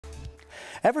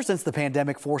Ever since the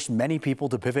pandemic forced many people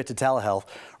to pivot to telehealth,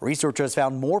 researchers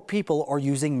found more people are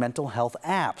using mental health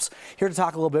apps. Here to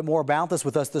talk a little bit more about this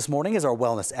with us this morning is our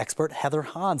wellness expert, Heather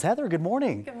Hans. Heather, good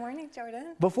morning. Good morning,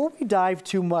 Jordan. Before we dive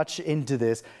too much into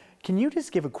this, can you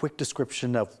just give a quick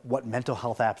description of what mental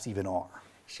health apps even are?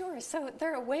 Sure. So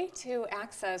they're a way to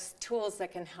access tools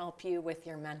that can help you with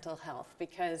your mental health,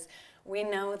 because we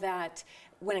know that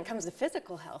when it comes to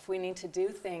physical health, we need to do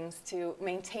things to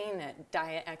maintain it: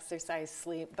 diet, exercise,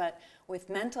 sleep. But with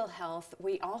mental health,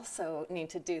 we also need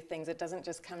to do things. It doesn't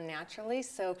just come naturally.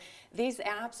 So these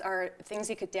apps are things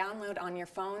you could download on your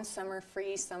phone. Some are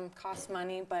free, some cost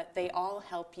money, but they all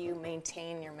help you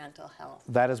maintain your mental health.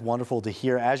 That is wonderful to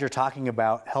hear. As you're talking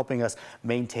about helping us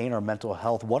maintain our mental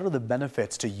health, what are the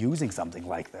benefits to using something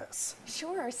like this?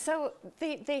 Sure. So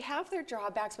they have their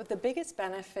drawbacks, but the biggest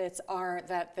benefits are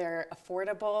that they're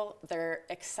affordable, they're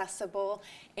accessible,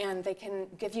 and they can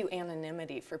give you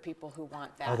anonymity for people who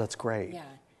want that. Oh, that's great. Yeah.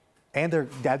 And they're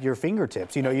at your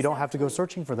fingertips. You know, you don't have to go Exactly.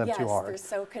 searching for them too hard. Yes,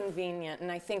 they're so convenient,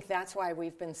 and I think that's why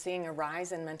we've been seeing a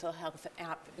rise in mental health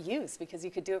app use, because you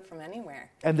could do it from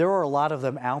anywhere. And there are a lot of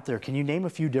them out there. Can you name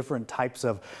a few different types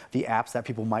of the apps that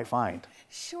people might find?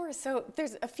 Sure. So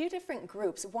there's a few different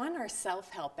groups. One are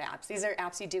self-help apps. These are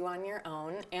apps you do on your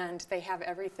own, and they have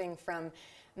everything from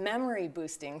memory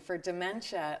boosting for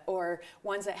dementia, or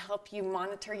ones that help you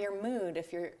monitor your mood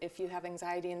if you have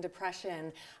anxiety and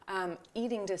depression,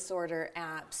 eating disorder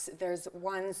apps. There's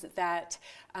ones that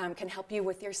can help you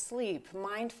with your sleep,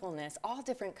 mindfulness, all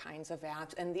different kinds of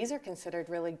apps, and these are considered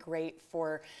really great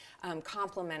for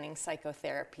complementing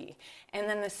psychotherapy. And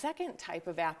then the second type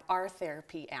of app are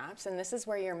therapy apps, and this is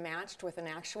where you're matched with an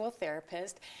actual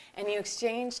therapist and you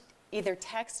exchange either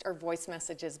text or voice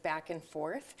messages back and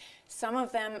forth. Some of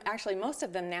them, actually most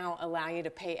of them now, allow you to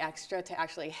pay extra to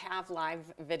actually have live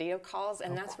video calls,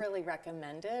 and that's really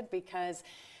recommended because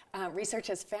research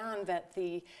has found that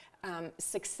the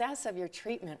success of your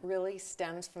treatment really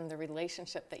stems from the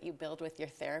relationship that you build with your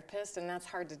therapist, and that's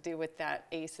hard to do with that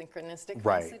asynchronistic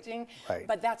messaging,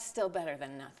 but that's still better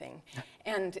than nothing.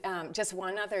 And just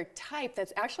one other type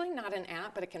that's actually not an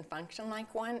app, but it can function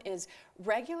like one, is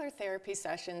regular therapy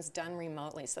sessions done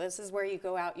remotely. So this is where you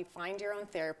go out, you find your own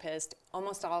therapist.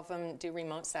 Almost all of them do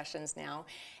remote sessions now.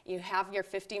 You have your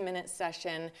 50-minute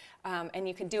session, and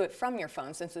you can do it from your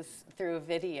phone since it's through a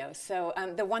video. So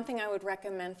the one thing I would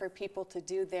recommend for people to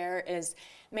do there is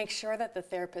make sure that the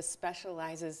therapist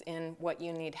specializes in what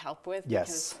you need help with.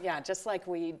 Yes. Because, yeah, just like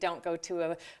we don't go to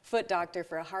a foot doctor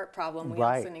for a heart problem, we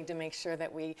also need to make sure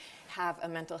that we have a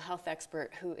mental health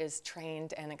expert who is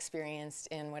trained and experienced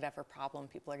in whatever problem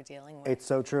people are dealing with. It's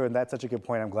so true, and that's such a good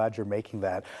point. I'm glad you're making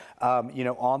that. You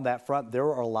know, on that front, there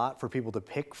are a lot for people to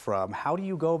pick from. How do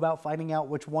you go about finding out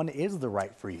which one is the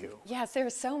right for you? Yes,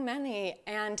 there's so many,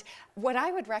 and what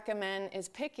I would recommend is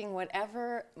picking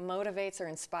whatever motivates or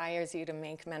inspires you to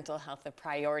make mental health a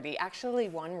priority. Actually,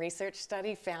 one research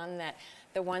study found that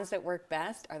the ones that work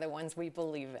best are the ones we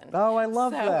believe in. Oh, I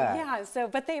love that. Yeah,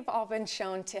 but they've all been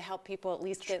shown to help people at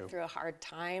least get through a hard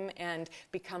time and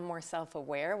become more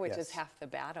self-aware, which is half the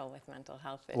battle with mental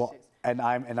health issues. Well, and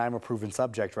I'm a proven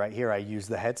subject right here. I use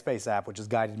the Headspace app, which is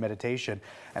guided meditation,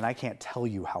 and I can't tell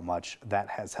you how much that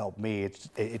has helped me.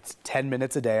 It's 10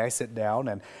 minutes a day. I sit down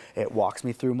and it walks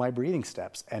me through my breathing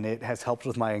steps, and it has helped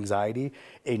with my anxiety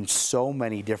in so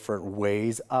many different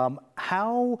ways.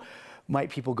 How might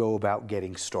people go about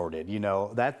getting started? You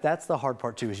know, that's the hard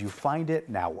part too, is you find it,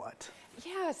 now what?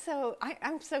 Yeah, so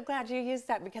I'm so glad you used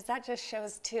that, because that just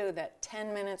shows too that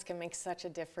 10 minutes can make such a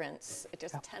difference,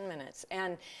 just 10 minutes.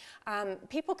 And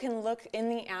people can look in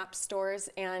the app stores,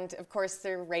 and of course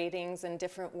there are ratings and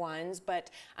different ones,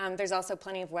 but there's also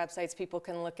plenty of websites people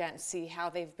can look at and see how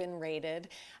they've been rated.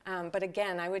 But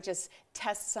again, I would just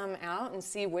test some out and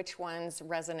see which ones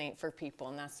resonate for people,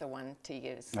 and that's the one to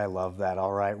use. I love that.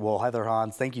 All right. Well, Heather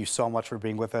Hans, thank you so much for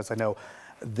being with us. I know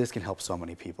this can help so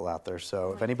many people out there.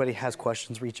 So if anybody has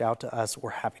questions, reach out to us.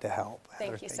 We're happy to help.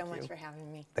 Thank you so much for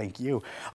having me. Thank you.